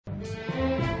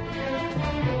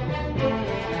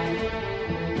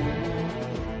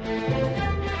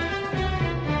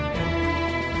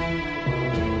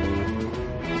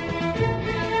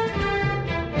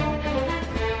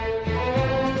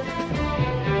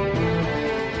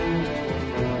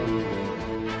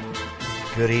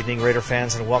Good evening, Raider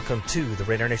fans, and welcome to the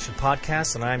Raider Nation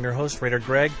podcast. And I'm your host, Raider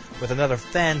Greg, with another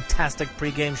fantastic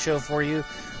pregame show for you.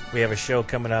 We have a show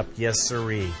coming up, yes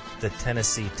sirree, the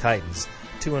Tennessee Titans.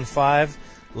 2-5,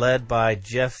 led by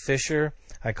Jeff Fisher.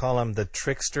 I call him the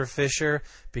Trickster Fisher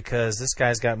because this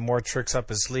guy's got more tricks up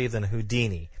his sleeve than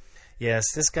Houdini.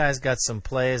 Yes, this guy's got some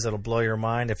plays that'll blow your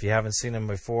mind. If you haven't seen him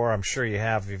before, I'm sure you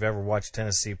have if you've ever watched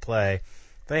Tennessee play.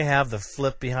 They have the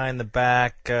flip behind the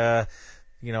back,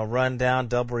 run down,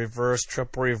 double reverse,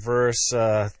 triple reverse,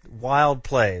 wild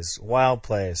plays.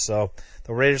 So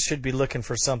the Raiders should be looking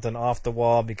for something off the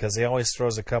wall because he always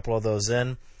throws a couple of those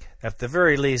in. At the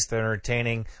very least, they're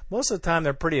entertaining. Most of the time,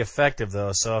 they're pretty effective,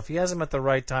 though. So if he has them at the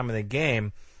right time in the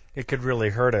game, it could really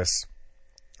hurt us.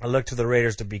 I look to the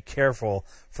Raiders to be careful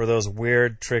for those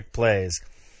weird trick plays.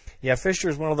 Yeah, Fisher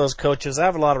is one of those coaches. I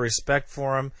have a lot of respect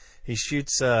for him. He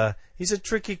shoots. He's a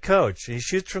tricky coach. He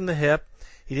shoots from the hip.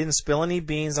 He didn't spill any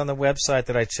beans on the website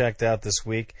that I checked out this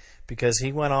week because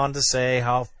he went on to say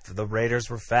how the Raiders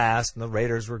were fast and the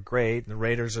Raiders were great and the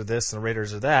Raiders are this and the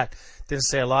Raiders are that. Didn't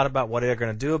say a lot about what they're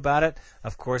going to do about it.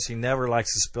 Of course, he never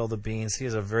likes to spill the beans. He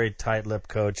is a very tight-lipped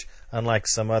coach, unlike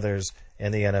some others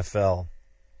in the NFL.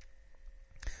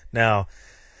 Now,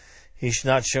 he's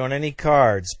not showing any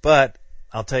cards, but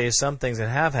I'll tell you some things that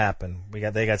have happened.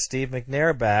 They got Steve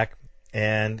McNair back.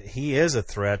 And he is a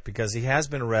threat because he has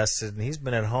been rested and he's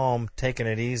been at home taking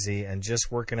it easy and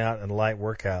just working out in light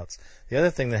workouts. The other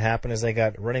thing that happened is they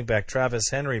got running back Travis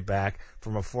Henry back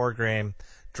from a 4-game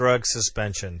drug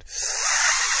suspension.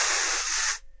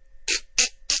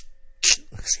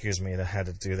 Excuse me, I had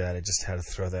to do that. I just had to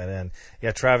throw that in.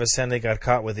 Yeah, Travis Henry got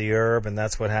caught with the herb and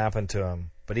that's what happened to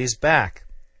him. But he's back.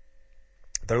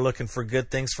 They're looking for good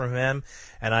things from him,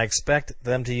 and I expect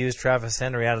them to use Travis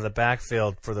Henry out of the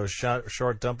backfield for those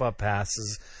short dump-up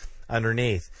passes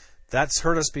underneath. That's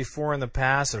hurt us before in the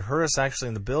past. It hurt us actually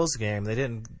in the Bills game. They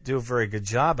didn't do a very good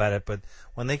job at it, but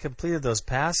when they completed those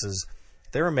passes,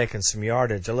 they were making some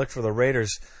yardage. I look for the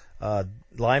Raiders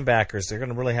linebackers. They're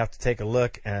going to really have to take a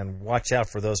look and watch out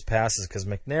for those passes because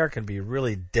McNair can be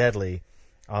really deadly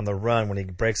on the run when he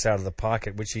breaks out of the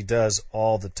pocket, which he does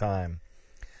all the time.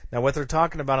 Now, what they're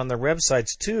talking about on their websites,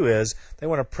 too, is they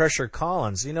want to pressure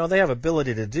Collins. You know, they have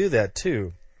ability to do that,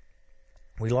 too.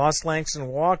 We lost Langston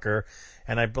Walker,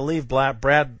 and I believe Brad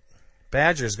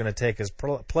Badger is going to take his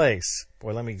place.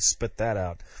 Boy, let me spit that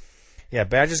out. Yeah,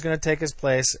 Badger's going to take his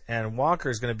place, and Walker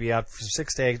is going to be out for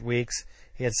 6 to 8 weeks.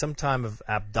 He had some time of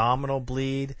abdominal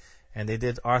bleed, and they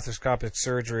did arthroscopic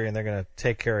surgery, and they're going to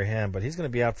take care of him. But he's going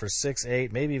to be out for 6,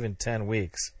 8, maybe even 10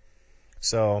 weeks.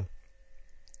 So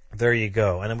there you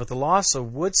go. And then with the loss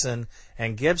of Woodson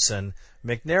and Gibson,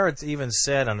 McNair had even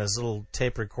said on his little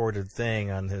tape-recorded thing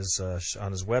on his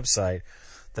website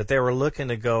that they were looking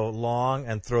to go long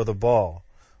and throw the ball.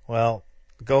 Well,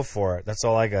 go for it. That's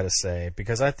all I got to say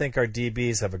because I think our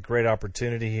DBs have a great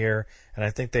opportunity here, and I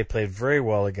think they played very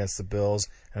well against the Bills,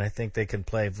 and I think they can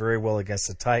play very well against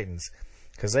the Titans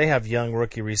because they have young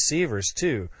rookie receivers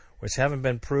too, which haven't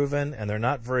been proven, and they're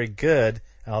not very good.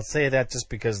 And I'll say that just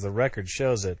because the record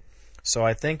shows it. So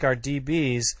I think our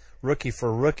DBs, rookie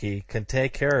for rookie, can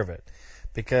take care of it.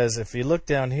 Because if you look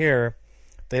down here,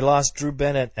 they lost Drew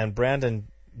Bennett and Brandon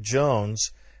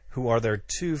Jones, who are their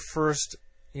two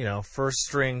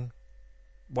first-string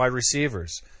wide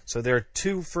receivers. So their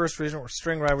two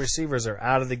first-string wide receivers are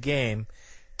out of the game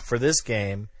for this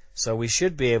game. So we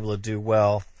should be able to do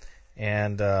well.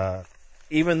 And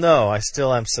even though I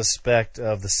still am suspect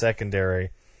of the secondary,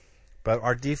 but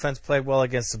our defense played well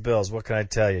against the Bills. What can I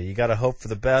tell you? You got to hope for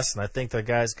the best, and I think the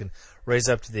guys can raise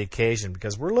up to the occasion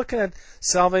because we're looking at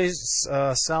salvaging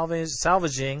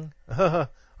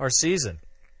our season.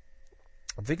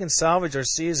 If we can salvage our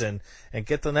season and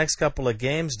get the next couple of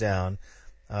games down,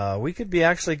 we could be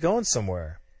actually going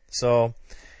somewhere. So,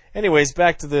 anyways,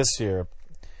 back to this here.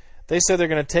 They said they're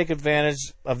going to take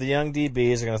advantage of the young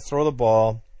DBs. They're going to throw the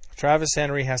ball. Travis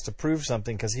Henry has to prove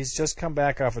something because he's just come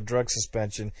back off a drug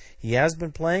suspension. He has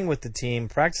been playing with the team,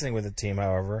 practicing with the team,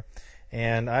 however,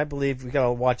 and I believe we got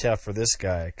to watch out for this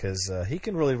guy because he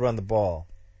can really run the ball.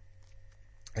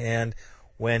 And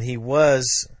when he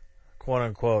was, quote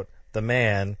unquote, the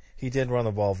man, he did run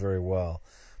the ball very well.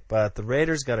 But the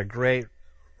Raiders got a great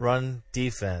run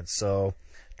defense. So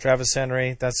Travis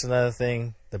Henry, that's another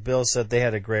thing. The Bills said they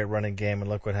had a great running game, and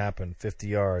look what happened, 50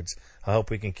 yards. I hope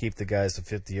we can keep the guys to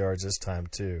 50 yards this time,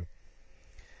 too.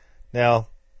 Now,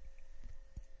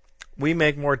 we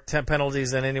make more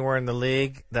penalties than anywhere in the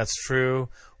league. That's true.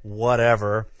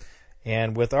 Whatever.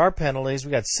 And with our penalties,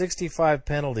 we got 65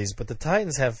 penalties, but the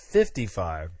Titans have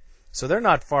 55. So they're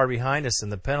not far behind us in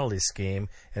the penalty scheme,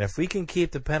 and if we can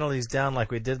keep the penalties down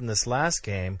like we did in this last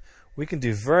game, we can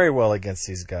do very well against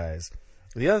these guys.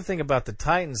 The other thing about the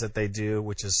Titans that they do,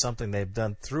 which is something they've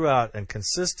done throughout and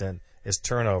consistent, is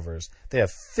turnovers. They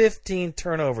have 15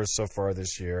 turnovers so far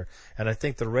this year, and I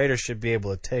think the Raiders should be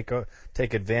able to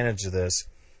take advantage of this,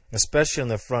 especially in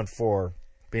the front four,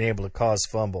 being able to cause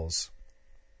fumbles.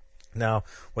 Now,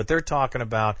 what they're talking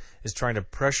about is trying to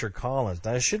pressure Collins.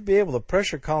 Now, they should be able to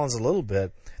pressure Collins a little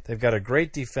bit. They've got a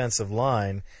great defensive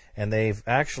line, and they've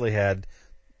actually had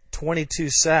 22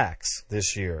 sacks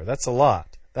this year. That's a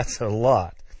lot. That's a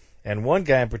lot. And one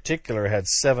guy in particular had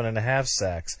 7.5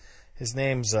 sacks. His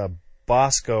name's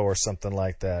Bosco or something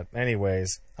like that.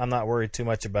 Anyways, I'm not worried too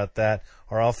much about that.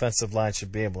 Our offensive line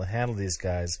should be able to handle these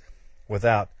guys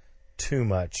without too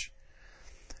much.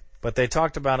 But they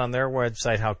talked about on their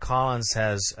website how Collins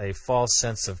has a false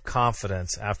sense of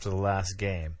confidence after the last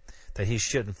game, that he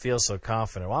shouldn't feel so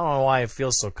confident. Well, I don't know why he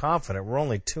feels so confident. We're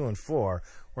only 2-4.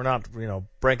 We're not,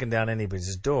 breaking down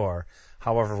anybody's door.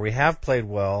 However, we have played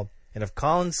well, and if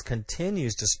Collins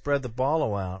continues to spread the ball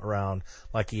around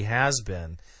like he has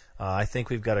been, I think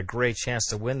we've got a great chance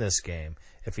to win this game.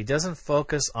 If he doesn't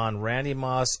focus on Randy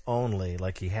Moss only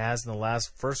like he has in the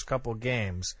first couple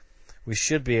games, we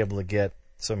should be able to get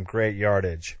some great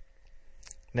yardage.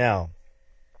 Now,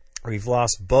 we've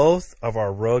lost both of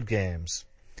our road games.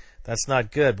 That's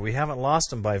not good, but we haven't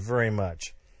lost them by very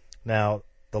much. Now,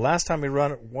 the last time we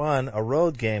won a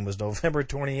road game was November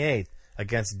 28th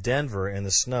against Denver in the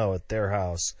snow at their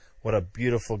house. What a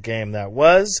beautiful game that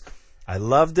was. I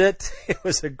loved it. It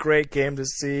was a great game to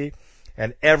see,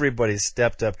 and everybody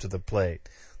stepped up to the plate.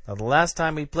 Now, the last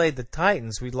time we played the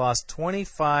Titans, we lost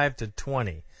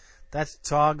 25-20. That's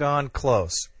doggone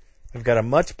close. We've got a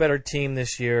much better team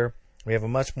this year. We have a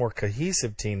much more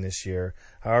cohesive team this year.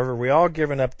 However, we all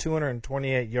given up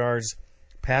 228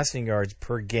 passing yards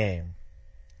per game.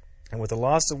 And with the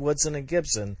loss of Woodson and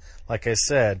Gibson, like I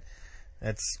said,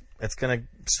 it's going to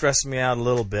stress me out a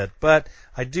little bit. But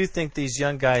I do think these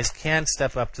young guys can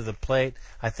step up to the plate.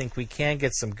 I think we can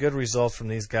get some good results from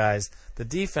these guys. The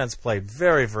defense played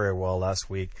very, very well last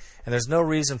week, and there's no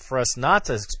reason for us not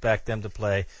to expect them to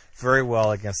play very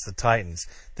well against the Titans.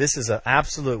 This is an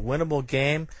absolute winnable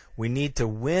game. We need to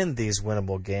win these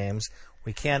winnable games.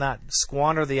 We cannot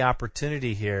squander the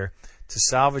opportunity here to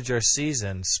salvage our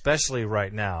season, especially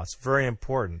right now. It's very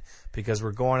important because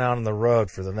we're going out on the road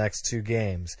for the next 2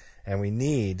 games, and we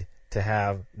need to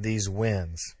have these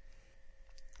wins.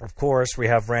 Of course, we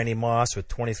have Randy Moss with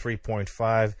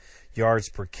 23.5 yards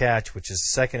per catch, which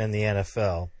is second in the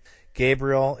NFL.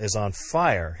 Gabriel is on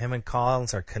fire. Him and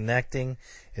Collins are connecting.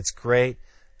 It's great.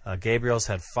 Gabriel's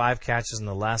had 5 catches in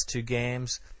the last 2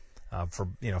 games, for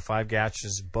 5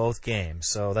 catches both games.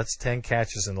 So that's 10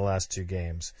 catches in the last 2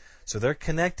 games. So they're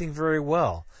connecting very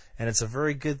well, and it's a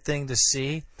very good thing to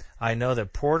see. I know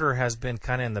that Porter has been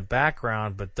kind of in the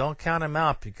background, but don't count him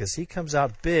out because he comes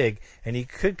out big, and he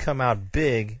could come out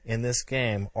big in this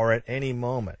game or at any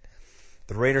moment.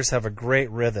 The Raiders have a great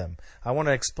rhythm. I want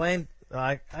to explain.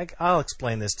 I'll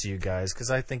explain this to you guys because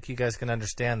I think you guys can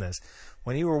understand this.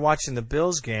 When you were watching the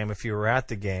Bills game, if you were at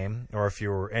the game or if you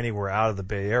were anywhere out of the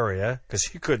Bay Area,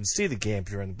 because you couldn't see the game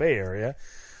if you were in the Bay Area,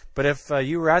 but if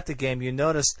you were at the game, you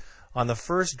noticed on the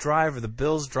first drive of the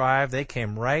Bills' drive, they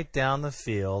came right down the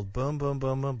field, boom, boom,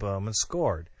 boom, boom, boom, and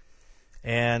scored.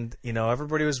 And,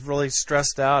 everybody was really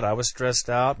stressed out. I was stressed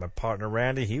out. My partner,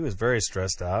 Randy, he was very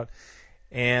stressed out.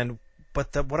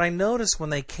 But what I noticed when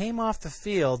they came off the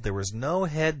field, there was no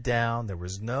head down. There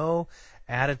was no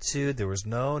attitude. There was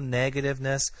no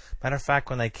negativeness. Matter of fact,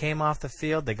 when they came off the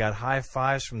field, they got high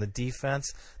fives from the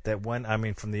defense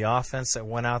from the offense that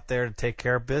went out there to take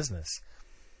care of business.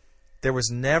 There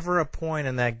was never a point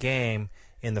in that game,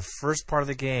 in the first part of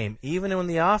the game, even when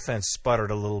the offense sputtered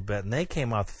a little bit and they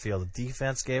came off the field, the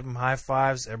defense gave them high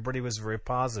fives. Everybody was very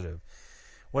positive.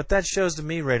 What that shows to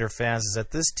me, Raider fans, is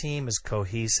that this team is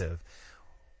cohesive.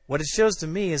 What it shows to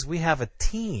me is we have a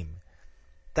team.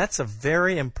 That's a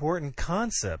very important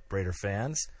concept, Raider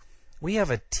fans. We have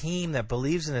a team that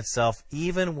believes in itself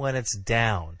even when it's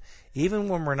down. Even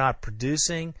when we're not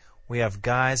producing, we have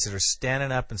guys that are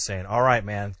standing up and saying, all right,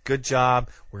 man, good job.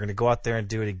 We're going to go out there and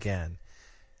do it again.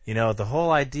 The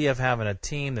whole idea of having a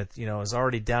team that, is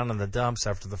already down in the dumps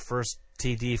after the first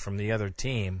TD from the other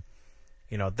team,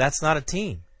 that's not a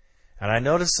team. And I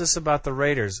noticed this about the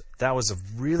Raiders. That was a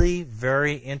really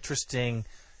very interesting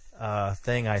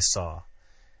thing I saw.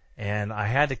 And I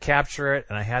had to capture it,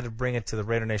 and I had to bring it to the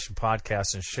Raider Nation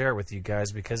podcast and share it with you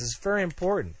guys because it's very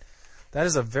important. That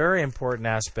is a very important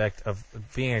aspect of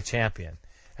being a champion.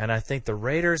 And I think the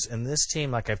Raiders and this team,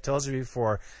 like I've told you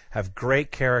before, have great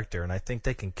character, and I think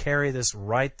they can carry this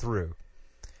right through.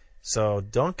 So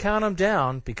don't count them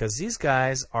down, because these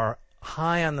guys are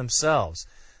high on themselves.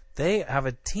 They have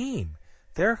a team.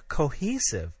 They're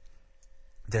cohesive.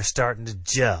 They're starting to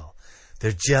gel.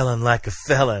 They're gelling like a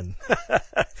felon,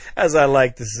 as I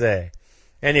like to say.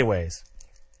 Anyways,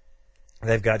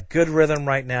 they've got good rhythm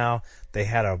right now. They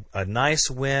had a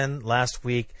nice win last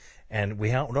week, and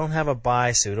we don't have a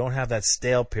bye, so we don't have that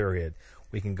stale period.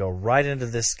 We can go right into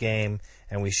this game,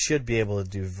 and we should be able to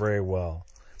do very well.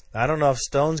 I don't know if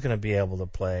Stone's going to be able to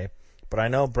play, but I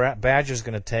know Badger's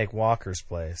going to take Walker's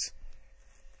place.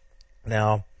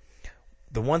 Now,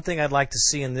 the one thing I'd like to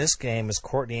see in this game is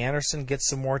Courtney Anderson get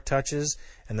some more touches.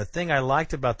 And the thing I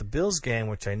liked about the Bills game,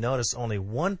 which I noticed only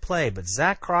one play, but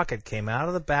Zach Crockett came out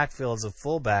of the backfield as a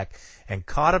fullback and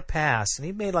caught a pass, and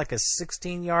he made like a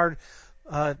 16-yard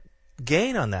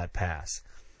gain on that pass.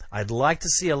 I'd like to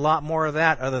see a lot more of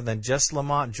that other than just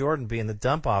Lamont Jordan being the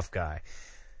dump-off guy.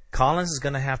 Collins is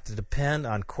going to have to depend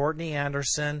on Courtney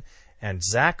Anderson and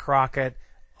Zach Crockett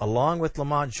along with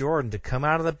Lamont Jordan to come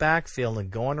out of the backfield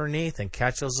and go underneath and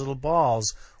catch those little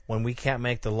balls when we can't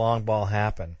make the long ball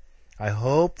happen. I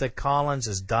hope that Collins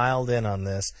is dialed in on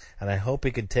this, and I hope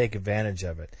he can take advantage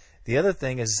of it. The other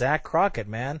thing is Zach Crockett,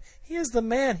 man. He is the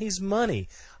man. He's money.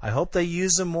 I hope they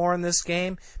use him more in this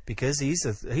game because he's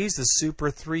the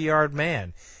super 3-yard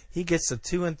man. He gets the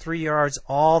 2 and 3 yards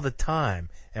all the time,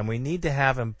 and we need to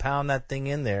have him pound that thing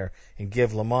in there and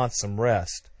give Lamont some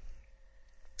rest.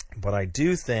 But I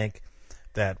do think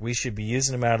that we should be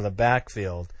using him out of the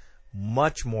backfield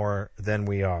much more than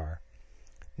we are.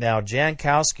 Now,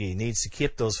 Jankowski needs to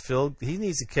keep he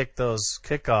needs to kick those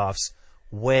kickoffs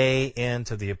way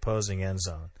into the opposing end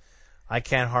zone. I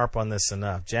can't harp on this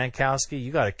enough. Jankowski,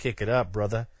 you got to kick it up,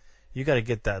 brother. You got to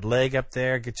get that leg up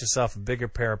there, get yourself a bigger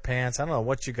pair of pants. I don't know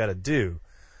what you got to do,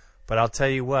 but I'll tell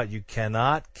you what, you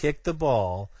cannot kick the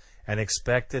ball and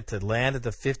expect it to land at the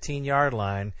 15-yard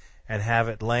line and have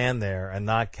it land there and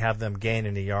not have them gain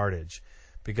any yardage.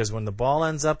 Because when the ball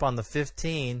ends up on the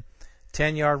 15,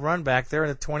 10-yard run back, they're at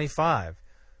the 25.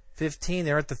 15,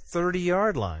 they're at the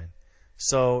 30-yard line.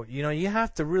 So, you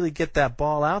have to really get that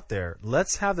ball out there.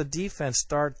 Let's have the defense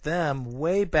start them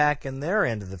way back in their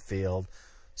end of the field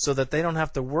so that they don't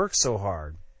have to work so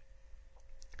hard.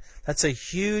 That's a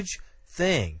huge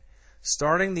thing.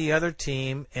 Starting the other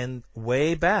team in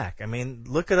way back. I mean,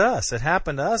 look at us. It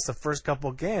happened to us the first couple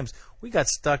of games. We got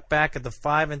stuck back at the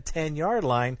 5 and 10-yard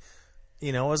line.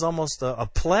 It was almost a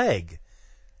plague.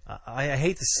 I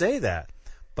hate to say that,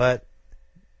 but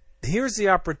here's the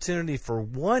opportunity for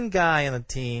one guy on the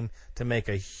team to make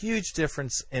a huge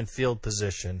difference in field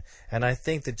position, and I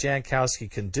think that Jankowski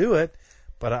can do it,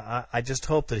 but I just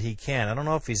hope that he can. I don't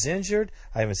know if he's injured.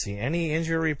 I haven't seen any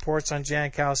injury reports on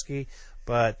Jankowski,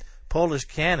 but Polish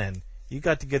Cannon, you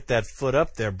got to get that foot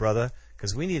up there, brother,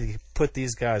 because we need to put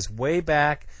these guys way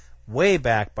back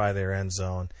by their end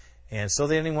zone, and so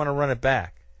they didn't want to run it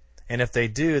back. And if they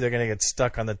do, they're going to get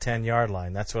stuck on the 10-yard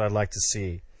line. That's what I'd like to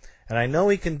see. And I know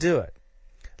he can do it.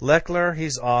 Leckler,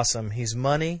 he's awesome. He's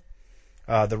money.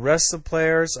 The rest of the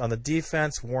players on the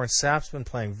defense, Warren Sapp's been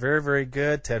playing very, very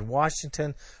good. Ted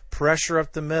Washington, pressure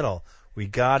up the middle. We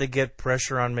got to get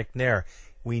pressure on McNair.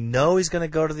 We know he's going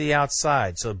to go to the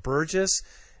outside. So Burgess,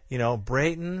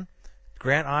 Brayton,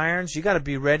 Grant Irons, you got to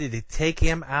be ready to take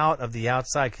him out of the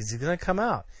outside because he's going to come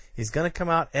out. He's going to come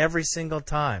out every single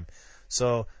time.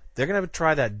 So they're going to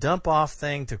try that dump-off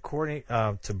thing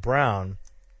to Brown.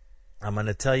 I'm going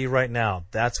to tell you right now,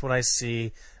 that's what I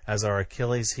see as our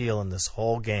Achilles heel in this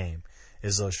whole game,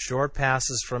 is those short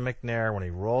passes from McNair when he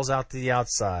rolls out to the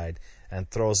outside and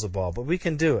throws the ball. But we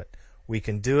can do it. We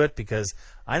can do it because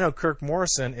I know Kirk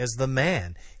Morrison is the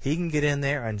man. He can get in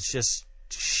there and just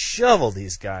shovel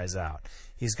these guys out.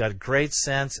 He's got great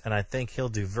sense, and I think he'll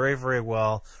do very, very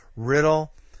well.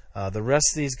 Riddle, the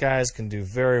rest of these guys can do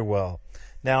very well.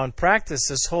 Now, in practice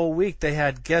this whole week, they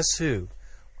had, guess who?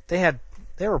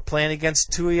 They were playing against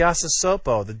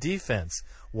Tuiasosopo, the defense.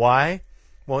 Why?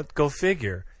 Well, go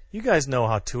figure. You guys know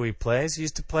how Tui plays. He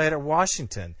used to play it at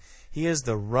Washington. He is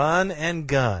the run and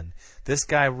gun. This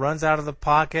guy runs out of the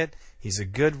pocket. He's a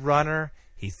good runner.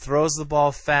 He throws the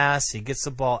ball fast. He gets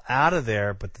the ball out of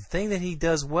there. But the thing that he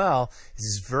does well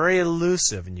is he's very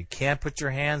elusive, and you can't put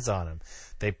your hands on him.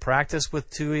 They practice with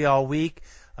Tui all week.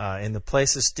 In the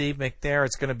place of Steve McNair,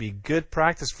 it's going to be good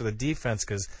practice for the defense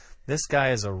because this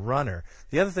guy is a runner.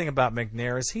 The other thing about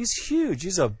McNair is he's huge.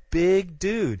 He's a big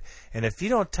dude. And if you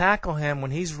don't tackle him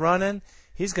when he's running,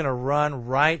 he's going to run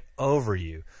right over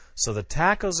you. So the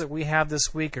tackles that we have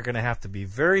this week are going to have to be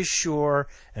very sure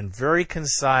and very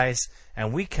concise,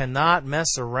 and we cannot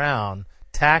mess around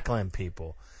tackling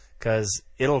people because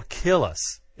it'll kill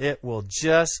us. It will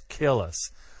just kill us.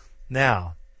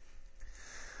 Now,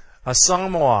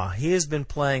 Asamoah, he has been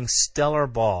playing stellar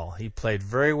ball. He played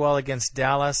very well against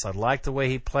Dallas. I like the way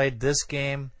he played this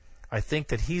game. I think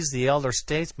that he's the elder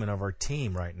statesman of our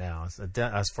team right now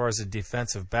as far as the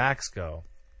defensive backs go.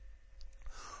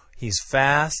 He's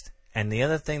fast, and the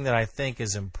other thing that I think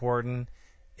is important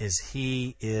is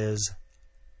he is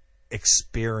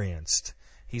experienced.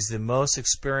 He's the most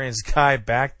experienced guy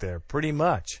back there, pretty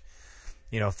much.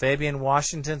 You know, Fabian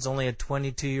Washington's only a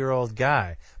 22-year-old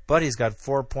guy, but he's got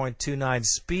 4.29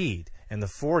 speed in the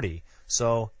 40.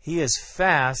 So he is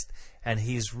fast, and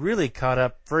he's really caught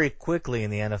up very quickly in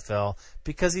the NFL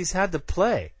because he's had to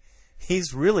play.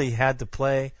 He's really had to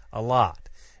play a lot.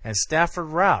 And Stafford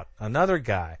Rout, another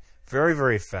guy, very,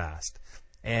 very fast.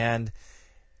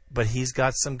 But he's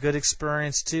got some good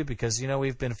experience too because, you know,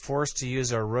 we've been forced to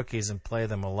use our rookies and play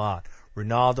them a lot.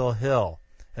 Ronaldo Hill,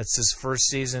 that's his first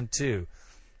season too.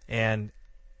 And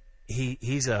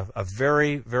he's a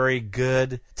very, very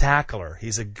good tackler.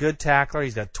 He's a good tackler.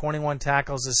 He's got 21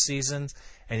 tackles this season,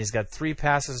 and he's got 3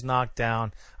 passes knocked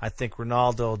down. I think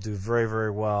Ronaldo will do very,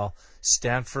 very well.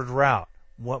 Stanford Rout,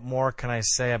 what more can I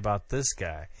say about this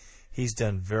guy? He's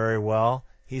done very well.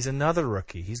 He's another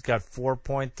rookie. He's got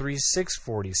 4.36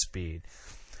 40 speed.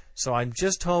 So I'm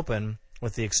just hoping,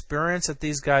 with the experience that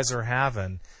these guys are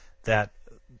having, that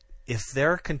if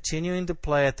they're continuing to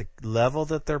play at the level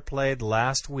that they're played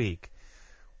last week,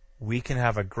 we can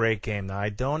have a great game. Now, I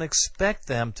don't expect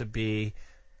them to be,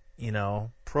 you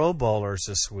know, Pro Bowlers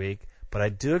this week, but I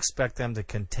do expect them to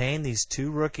contain these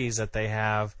 2 rookies that they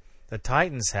have, the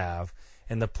Titans have,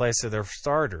 in the place of their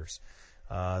starters.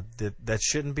 That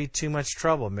shouldn't be too much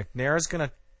trouble. McNair is going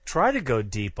to try to go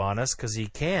deep on us because he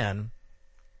can.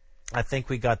 I think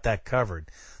we got that covered.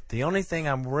 The only thing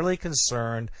I'm really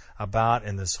concerned about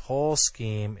in this whole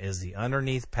scheme is the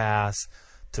underneath pass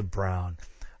to Brown.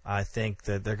 I think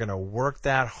that they're going to work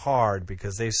that hard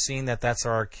because they've seen that that's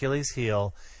our Achilles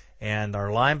heel, and our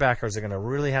linebackers are going to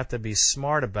really have to be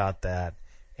smart about that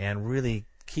and really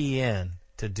key in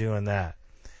to doing that.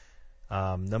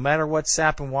 No matter what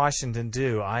Sapp and Washington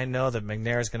do, I know that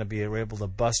McNair is going to be able to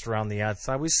bust around the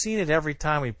outside. We've seen it every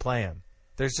time we play him.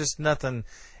 There's just nothing.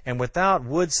 And without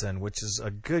Woodson, which is a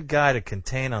good guy to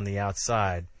contain on the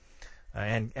outside,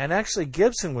 and actually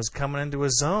Gibson was coming into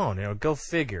his zone. You know, go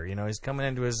figure. You know, he's coming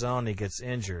into his zone, he gets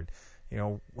injured. You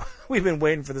know, we've been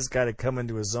waiting for this guy to come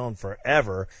into his zone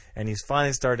forever, and he's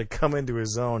finally started to come into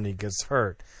his zone and he gets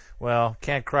hurt. Well,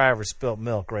 can't cry over spilt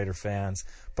milk, Raider fans.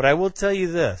 But I will tell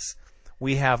you this.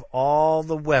 We have all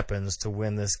the weapons to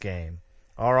win this game.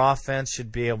 Our offense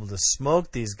should be able to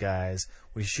smoke these guys.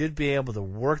 We should be able to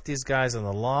work these guys on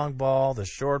the long ball, the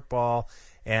short ball,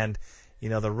 and, you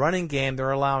know, the running game, they're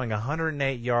allowing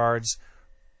 108 yards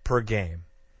per game.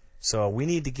 So we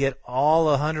need to get all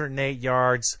 108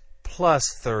 yards plus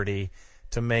 30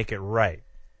 to make it right.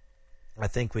 I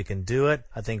think we can do it.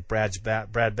 I think Brad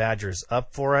Badger's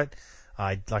up for it.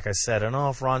 Like I said, I don't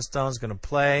know if Ron Stone's going to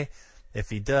play. If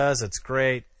he does, it's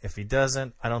great. If he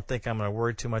doesn't, I don't think I'm going to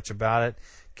worry too much about it.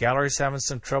 Gallery's having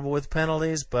some trouble with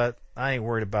penalties, but I ain't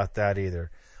worried about that either.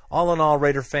 All in all,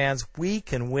 Raider fans, we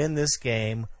can win this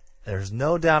game. There's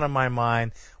no doubt in my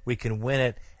mind we can win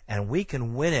it, and we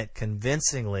can win it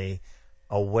convincingly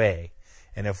away.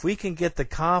 And if we can get the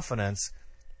confidence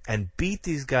and beat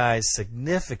these guys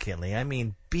significantly, I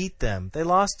mean beat them. They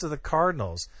lost to the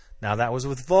Cardinals. Now, that was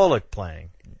with Volek playing.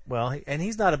 Well, and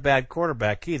he's not a bad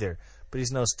quarterback either, but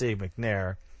he's no Steve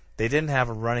McNair. They didn't have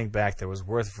a running back that was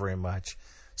worth very much.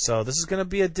 So this is going to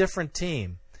be a different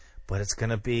team, but it's going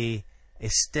to be a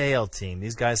stale team.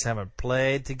 These guys haven't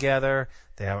played together.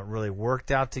 They haven't really worked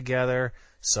out together.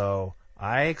 So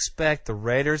I expect the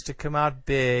Raiders to come out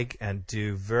big and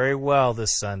do very well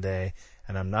this Sunday.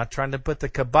 And I'm not trying to put the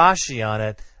kibosh on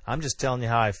it. I'm just telling you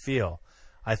how I feel.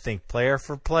 I think player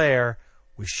for player,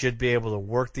 we should be able to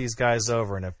work these guys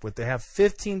over. And if they have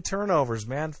 15 turnovers,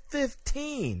 man,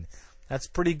 15, that's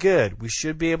pretty good. We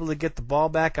should be able to get the ball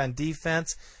back on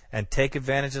defense and take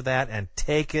advantage of that and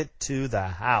take it to the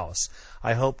house.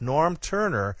 I hope Norm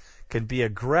Turner can be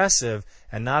aggressive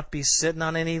and not be sitting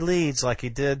on any leads like he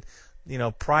did,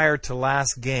 prior to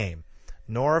last game.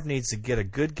 Norv needs to get a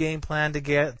good game plan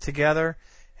together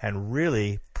and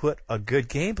really put a good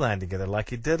game plan together like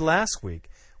he did last week.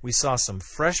 We saw some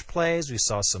fresh plays. We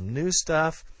saw some new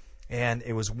stuff. And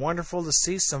it was wonderful to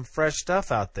see some fresh stuff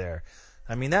out there.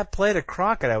 I mean, that play to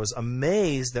Crockett, I was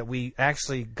amazed that we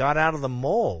actually got out of the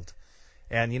mold.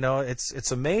 And,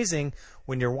 it's amazing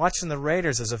when you're watching the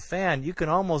Raiders as a fan, you can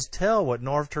almost tell what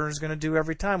Norv Turner's going to do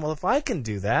every time. Well, if I can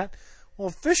do that, well,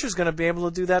 Fisher's going to be able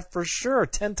to do that for sure,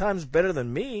 10 times better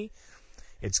than me.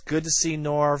 It's good to see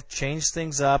Norv change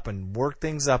things up and work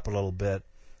things up a little bit.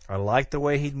 I like the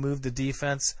way he moved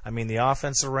the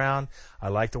offense around. I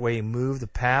like the way he moved the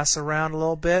pass around a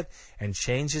little bit and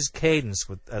changed his cadence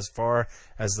as far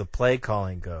as the play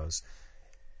calling goes.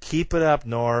 Keep it up,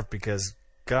 Norv, because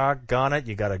doggone it,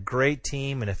 you got a great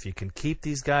team, and if you can keep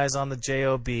these guys on the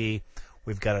JOB,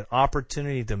 we've got an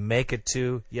opportunity to make it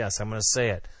to, yes, I'm going to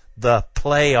say it, the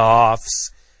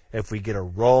playoffs if we get a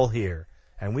roll here.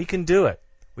 And we can do it.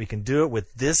 We can do it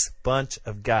with this bunch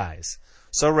of guys.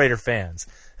 So, Raider fans,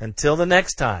 until the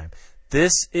next time,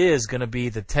 this is going to be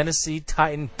the Tennessee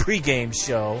Titan pregame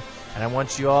show, and I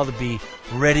want you all to be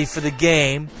ready for the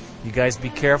game. You guys be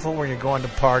careful when you're going to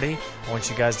party. I want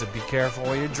you guys to be careful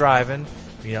while you're driving.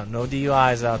 No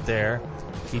DUIs out there.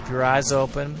 Keep your eyes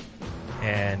open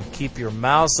and keep your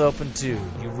mouths open too.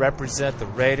 You represent the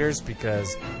Raiders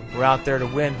because we're out there to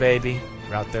win, baby.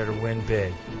 We're out there to win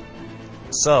big.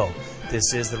 So,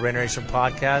 this is the Raider Nation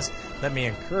Podcast. Let me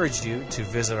encourage you to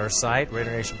visit our site,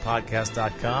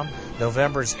 RaiderNationPodcast.com.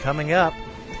 November is coming up,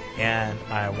 and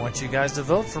I want you guys to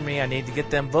vote for me. I need to get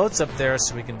them votes up there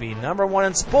so we can be number one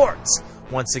in sports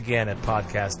once again at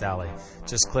Podcast Alley.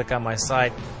 Just click on my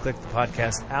site, click the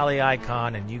Podcast Alley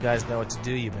icon, and you guys know what to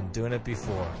do. You've been doing it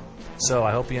before. So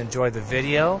I hope you enjoyed the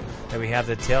video that we have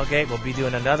the tailgate. We'll be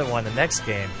doing another one the next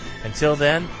game. Until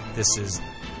then, this is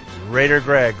Raider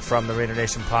Greg from the Raider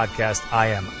Nation Podcast. I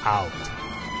am out.